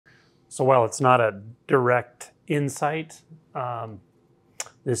So while it's not a direct insight,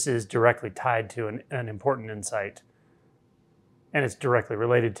 this is directly tied to an important insight, and it's directly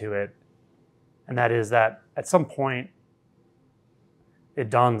related to it. And that is that at some point, it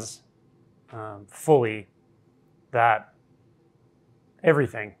dawns fully that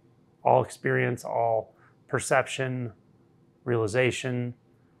everything, all experience, all perception, realization,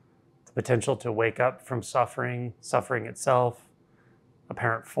 the potential to wake up from suffering, suffering itself,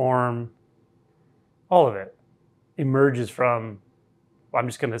 apparent form, all of it emerges from, well, I'm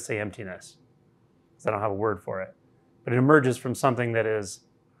just going to say emptiness, because I don't have a word for it. But it emerges from something that is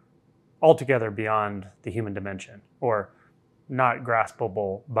altogether beyond the human dimension, or not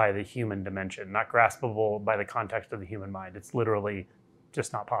graspable by the human dimension, not graspable by the context of the human mind. It's literally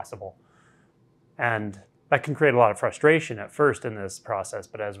just not possible. And that can create a lot of frustration at first in this process,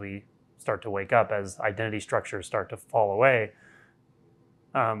 but as we start to wake up, as identity structures start to fall away,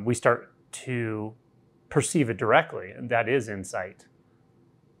 we start to perceive it directly, and that is insight.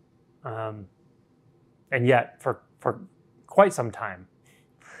 And yet, for quite some time,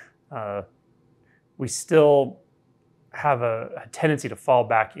 we still have a tendency to fall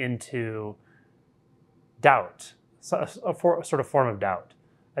back into doubt, a sort of form of doubt,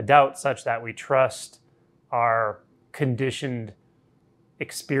 a doubt such that we trust our conditioned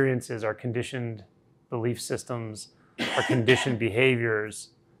experiences, our conditioned belief systems, our conditioned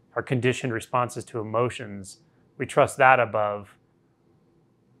behaviors, our conditioned responses to emotions. We trust that above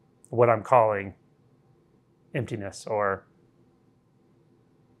what I'm calling emptiness, or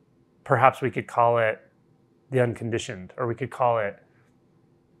perhaps we could call it the unconditioned, or we could call it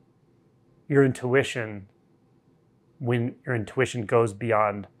your intuition, when your intuition goes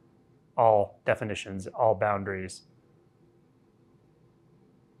beyond all definitions, all boundaries,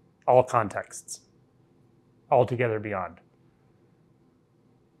 all contexts, altogether beyond.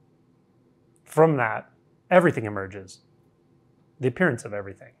 From that, everything emerges. The appearance of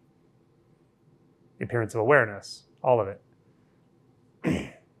everything. The appearance of awareness, all of it. And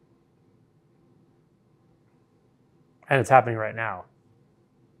it's happening right now.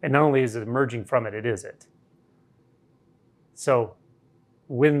 And not only is it emerging from it, it is it. So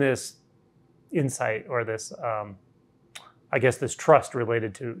when this insight, or this, this trust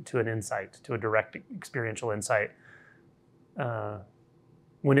related to an insight, to a direct experiential insight,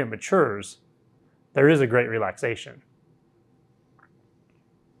 when it matures, there is a great relaxation.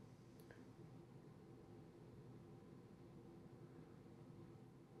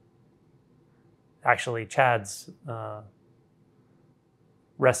 Actually, Chad's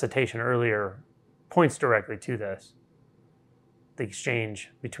recitation earlier points directly to this. The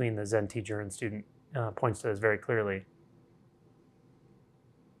exchange between the Zen teacher and student points to this very clearly.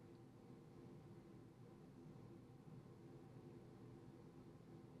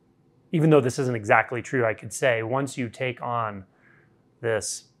 Even though this isn't exactly true, I could say once you take on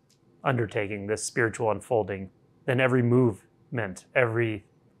this undertaking, this spiritual unfolding, then every movement, every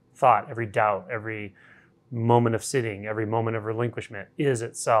thought, every doubt, every moment of sitting, every moment of relinquishment is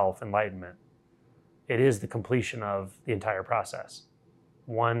itself enlightenment. It is the completion of the entire process.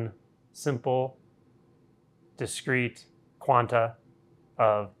 One simple, discrete quanta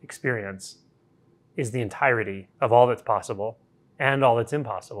of experience is the entirety of all that's possible and all that's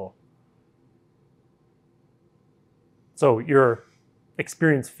impossible. So your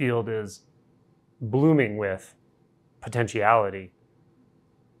experience field is blooming with potentiality,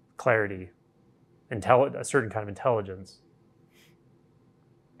 clarity, a certain kind of intelligence.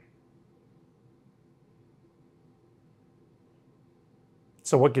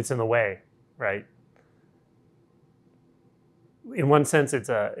 So what gets in the way, right? In one sense, it's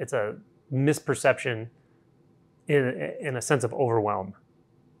a misperception in a sense of overwhelm.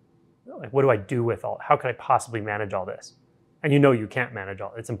 Like, what do I do with how could I possibly manage all this? And you can't manage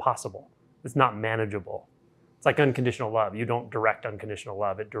all, it's impossible. It's not manageable. It's like unconditional love. You don't direct unconditional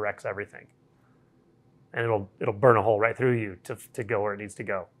love, it directs everything. And it'll burn a hole right through you to go where it needs to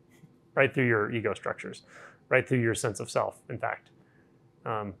go. Right through your ego structures, right through your sense of self, in fact.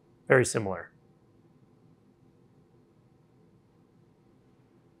 Very similar.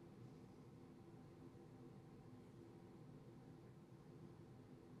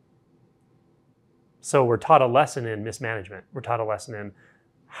 So we're taught a lesson in mismanagement. We're taught a lesson in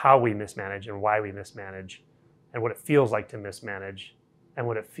how we mismanage and why we mismanage, and what it feels like to mismanage, and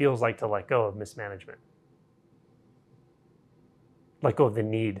what it feels like to let go of mismanagement. Let go of the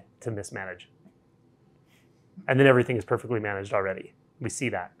need to mismanage. And then everything is perfectly managed already. We see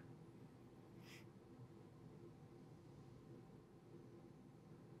that.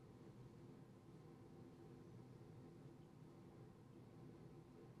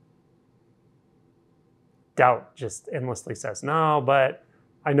 doubt just endlessly says, no, but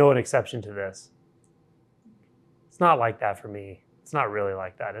I know an exception to this. It's not like that for me. It's not really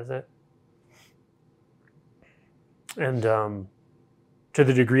like that, is it? And to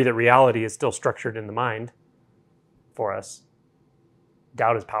the degree that reality is still structured in the mind for us,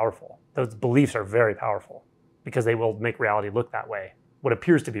 doubt is powerful. Those beliefs are very powerful because they will make reality look that way. What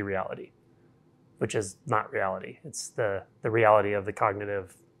appears to be reality, which is not reality. It's the reality of the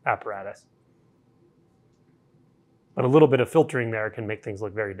cognitive apparatus. But a little bit of filtering there can make things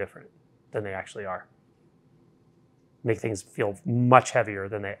look very different than they actually are. Make things feel much heavier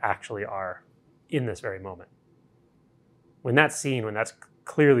than they actually are in this very moment. When that's seen, when that's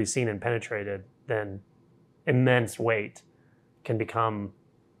clearly seen and penetrated, then immense weight can become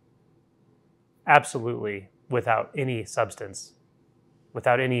absolutely without any substance,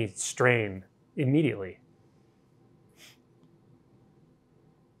 without any strain immediately.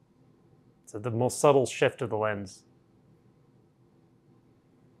 So the most subtle shift of the lens.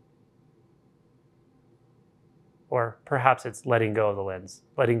 Or perhaps it's letting go of the lens,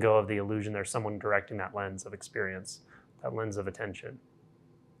 letting go of the illusion there's someone directing that lens of experience, that lens of attention.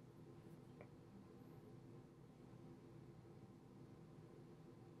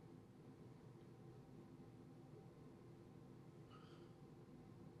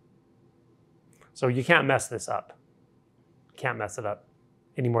 So you can't mess this up. You can't mess it up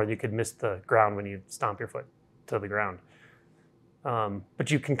any more than you could miss the ground when you stomp your foot to the ground.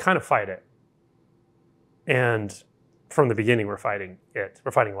 But you can kind of fight it. And from the beginning, we're fighting it.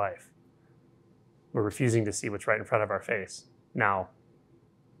 We're fighting life. We're refusing to see what's right in front of our face. Now,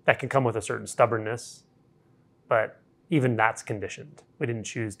 that can come with a certain stubbornness, but even that's conditioned. We didn't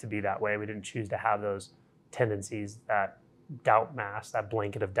choose to be that way. We didn't choose to have those tendencies, that doubt mask, that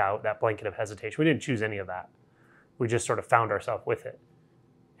blanket of doubt, that blanket of hesitation. We didn't choose any of that. We just sort of found ourselves with it.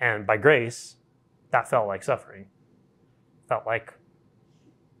 And by grace, that felt like suffering. Felt like,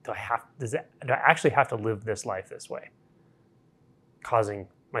 do I actually have to live this life this way? Causing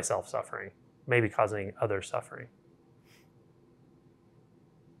myself suffering, maybe causing others suffering.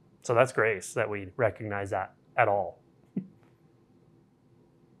 So that's grace, that we recognize that at all.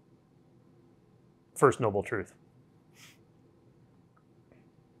 First noble truth.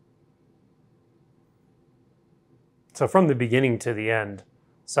 So from the beginning to the end,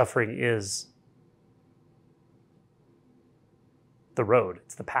 suffering is the road,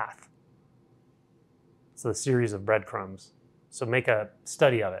 it's the path. It's the series of breadcrumbs. So make a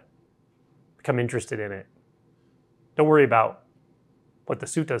study of it. Become interested in it. Don't worry about what the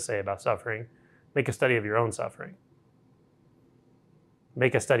suttas say about suffering. Make a study of your own suffering.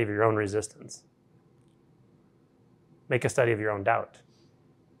 Make a study of your own resistance. Make a study of your own doubt.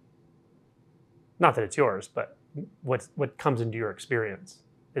 Not that it's yours, but what comes into your experience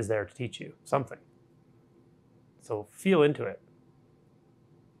is there to teach you something. So feel into it.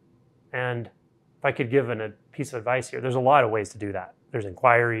 And if I could give a piece of advice here, there's a lot of ways to do that. There's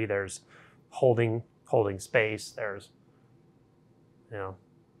inquiry, there's holding space, there's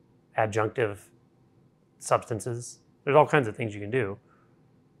adjunctive substances. There's all kinds of things you can do.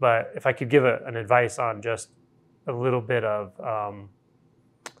 But if I could give an advice on just a little bit of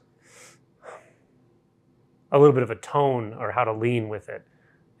a tone or how to lean with it,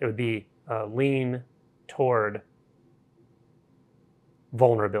 it would be lean toward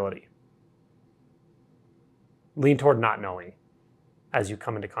vulnerability. Lean toward not knowing as you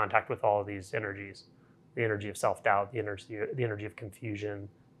come into contact with all of these energies. The energy of self-doubt, the energy of confusion,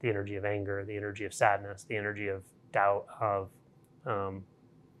 the energy of anger, the energy of sadness, the energy of doubt, of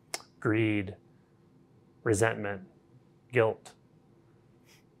greed, resentment, guilt.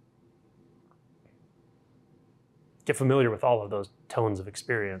 Get familiar with all of those tones of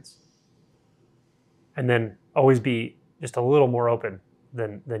experience. And then always be just a little more open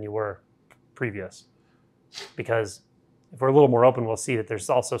than you were previous. Because if we're a little more open, we'll see that there's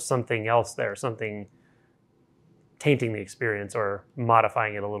also something else there, something tainting the experience or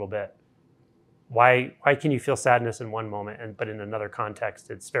modifying it a little bit. Why can you feel sadness in one moment, but in another context,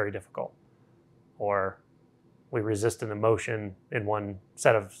 it's very difficult? Or we resist an emotion in one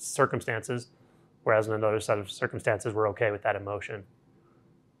set of circumstances, whereas in another set of circumstances, we're okay with that emotion.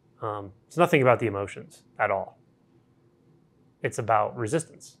 It's nothing about the emotions at all. It's about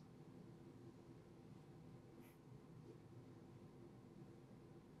resistance.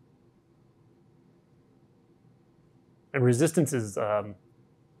 And resistance is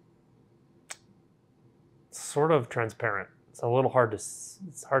sort of transparent. It's a little hard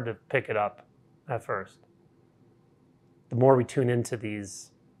to pick it up at first. The more we tune into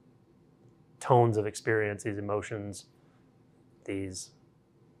these tones of experience, these emotions, these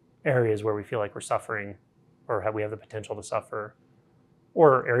areas where we feel like we're suffering, or we have the potential to suffer,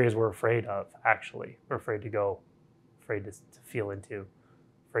 or areas we're afraid of, actually. We're afraid to go, afraid to feel into,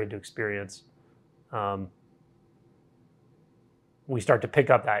 afraid to experience. We start to pick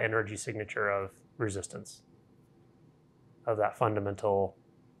up that energy signature of resistance, of that fundamental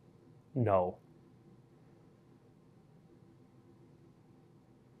no.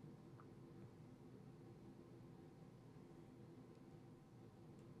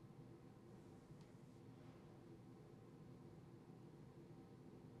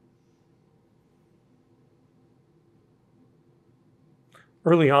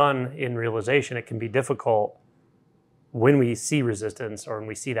 Early on in realization, it can be difficult when we see resistance or when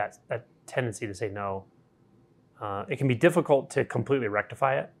we see that tendency to say no. It can be difficult to completely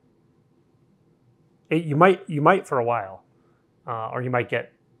rectify it. You might for a while, or you might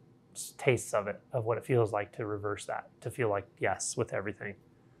get tastes of it, of what it feels like to reverse that, to feel like yes with everything.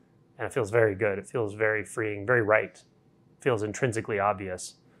 And it feels very good. It feels very freeing, very right. It feels intrinsically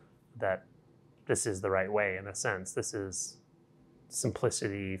obvious that this is the right way in a sense. This is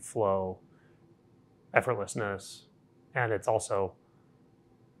simplicity, flow, effortlessness, and it's also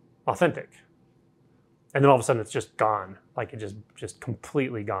authentic. And then all of a sudden it's just gone, like it just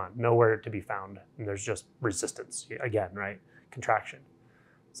completely gone, nowhere to be found. And there's just resistance again, right? Contraction.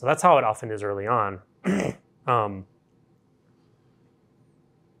 So that's how it often is early on.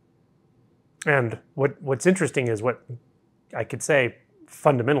 And what's interesting is what I could say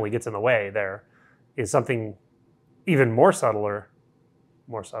fundamentally gets in the way there is something even more subtle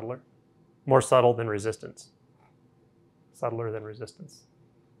than resistance. Subtler than resistance.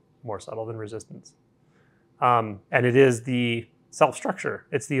 More subtle than resistance. And it is the self-structure.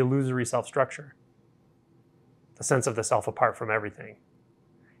 It's the illusory self-structure. The sense of the self apart from everything.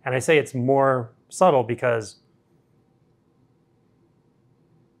 And I say it's more subtle because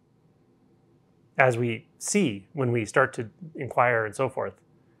as we see, when we start to inquire and so forth,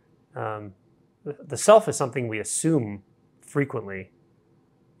 the self is something we assume frequently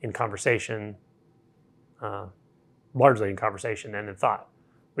in conversation, largely in conversation and in thought.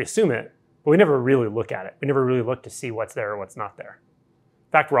 We assume it, but we never really look at it. We never really look to see what's there or what's not there.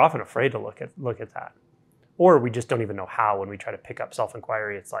 In fact, we're often afraid to look at that. Or we just don't even know how. When we try to pick up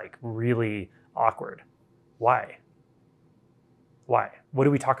self-inquiry, it's like really awkward. Why? Why? What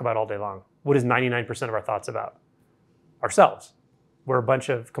do we talk about all day long? What is 99% of our thoughts about? Ourselves. We're a bunch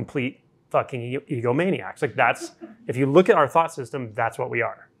of complete fucking egomaniacs. Like that's, if you look at our thought system, that's what we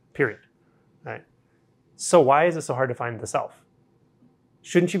are, period. Right? So why is it so hard to find the self?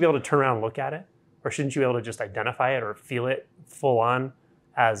 Shouldn't you be able to turn around and look at it? Or shouldn't you be able to just identify it or feel it full on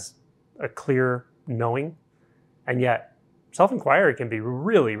as a clear knowing? And yet, self-inquiry can be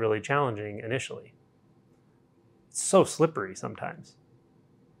really, really challenging initially. It's so slippery sometimes.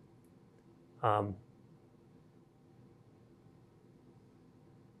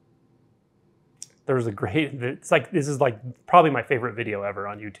 There was a great, this is like probably my favorite video ever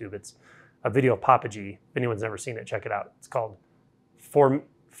on YouTube. It's a video of Papaji. If anyone's never seen it, check it out. It's called 4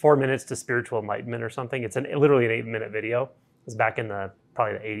 Minutes to Spiritual Enlightenment or something. It's literally an 8-minute video. It was back in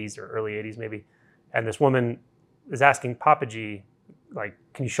probably the 80s or early 80s maybe. And this woman is asking Papaji, like,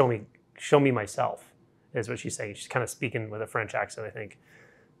 can you show me myself, is what she's saying. She's kind of speaking with a French accent, I think.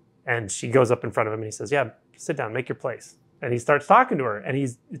 And she goes up in front of him and he says, yeah, sit down, make your place. And he starts talking to her, and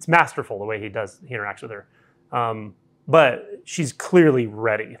it's masterful the way he interacts with her. But she's clearly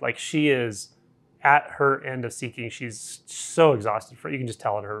ready. Like, she is at her end of seeking. She's so exhausted you can just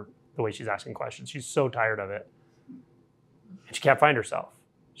tell in her, the way she's asking questions. She's so tired of it. And she can't find herself.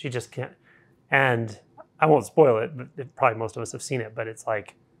 She just can't. And I won't spoil it, but probably most of us have seen it, but it's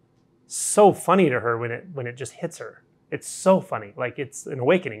like so funny to her when it just hits her. It's so funny. Like, it's an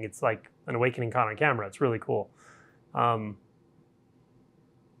awakening. It's like an awakening caught on camera. It's really cool. But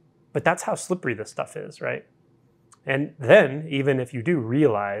that's how slippery this stuff is, right? And then, even if you do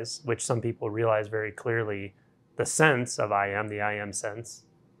realize, which some people realize very clearly, the sense of I am, the I am sense,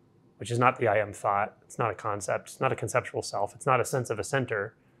 which is not the I am thought, it's not a concept, it's not a conceptual self, it's not a sense of a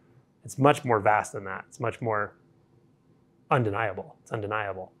center, it's much more vast than that. It's much more undeniable. It's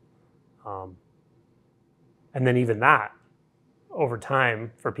undeniable. And then even that, over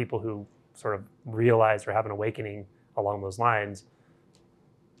time, for people who sort of realize or have an awakening along those lines,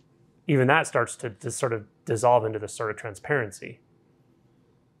 even that starts to sort of dissolve into this sort of transparency.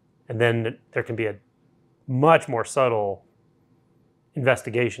 And then there can be a much more subtle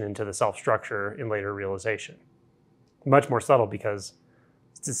investigation into the self-structure in later realization. Much more subtle because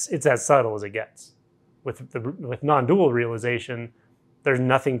it's as subtle as it gets. With non-dual realization, there's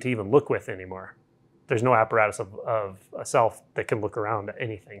nothing to even look with anymore. There's no apparatus of a self that can look around at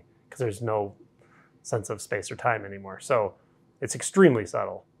anything because there's no sense of space or time anymore. So it's extremely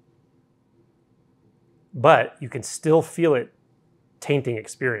subtle. But you can still feel it tainting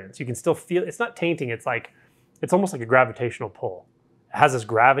experience. You can still feel, it's not tainting, it's almost like a gravitational pull. It has this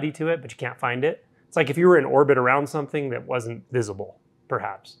gravity to it, but you can't find it. It's like if you were in orbit around something that wasn't visible,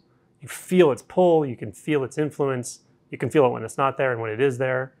 perhaps. You feel its pull, you can feel its influence, you can feel it when it's not there and when it is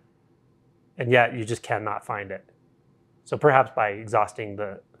there, and yet you just cannot find it. So perhaps by exhausting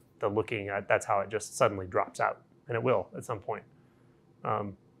the looking, that's how it just suddenly drops out, and it will at some point.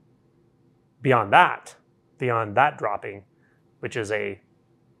 Beyond that dropping, which is a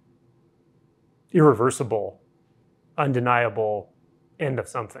irreversible, undeniable end of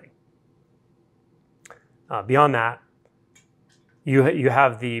something. Beyond that, you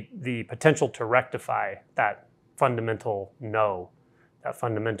have the potential to rectify that fundamental no, that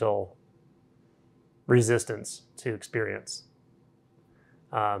fundamental resistance to experience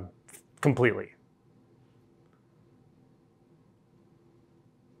completely.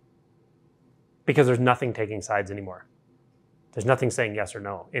 Because there's nothing taking sides anymore. There's nothing saying yes or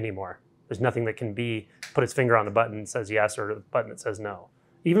no anymore. There's nothing that can put its finger on the button that says yes or the button that says no.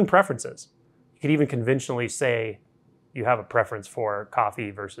 Even preferences. You could even conventionally say you have a preference for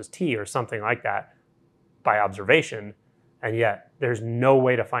coffee versus tea or something like that by observation, and yet there's no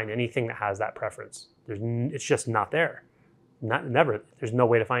way to find anything that has that preference. It's just not there. Never. There's no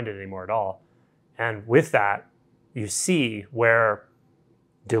way to find it anymore at all. And with that, you see where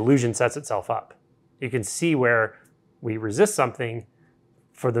delusion sets itself up. You can see where we resist something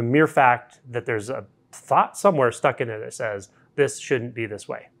for the mere fact that there's a thought somewhere stuck in it that says, this shouldn't be this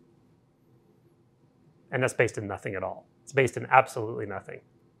way. And that's based in nothing at all. It's based in absolutely nothing.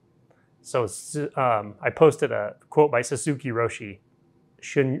 So I posted a quote by Suzuki Roshi,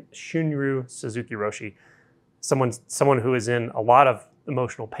 Shunryu Suzuki Roshi. Someone who is in a lot of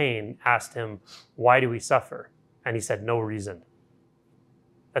emotional pain asked him, why do we suffer? And he said, no reason.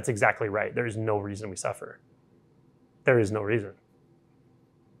 That's exactly right. There is no reason we suffer. There is no reason.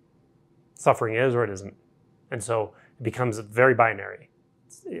 Suffering is or it isn't. And so it becomes very binary.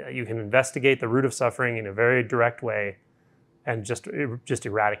 You can investigate the root of suffering in a very direct way and just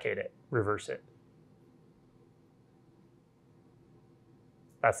eradicate it, reverse it.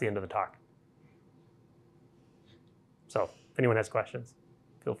 That's the end of the talk. So if anyone has questions,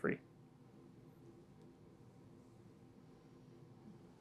 feel free.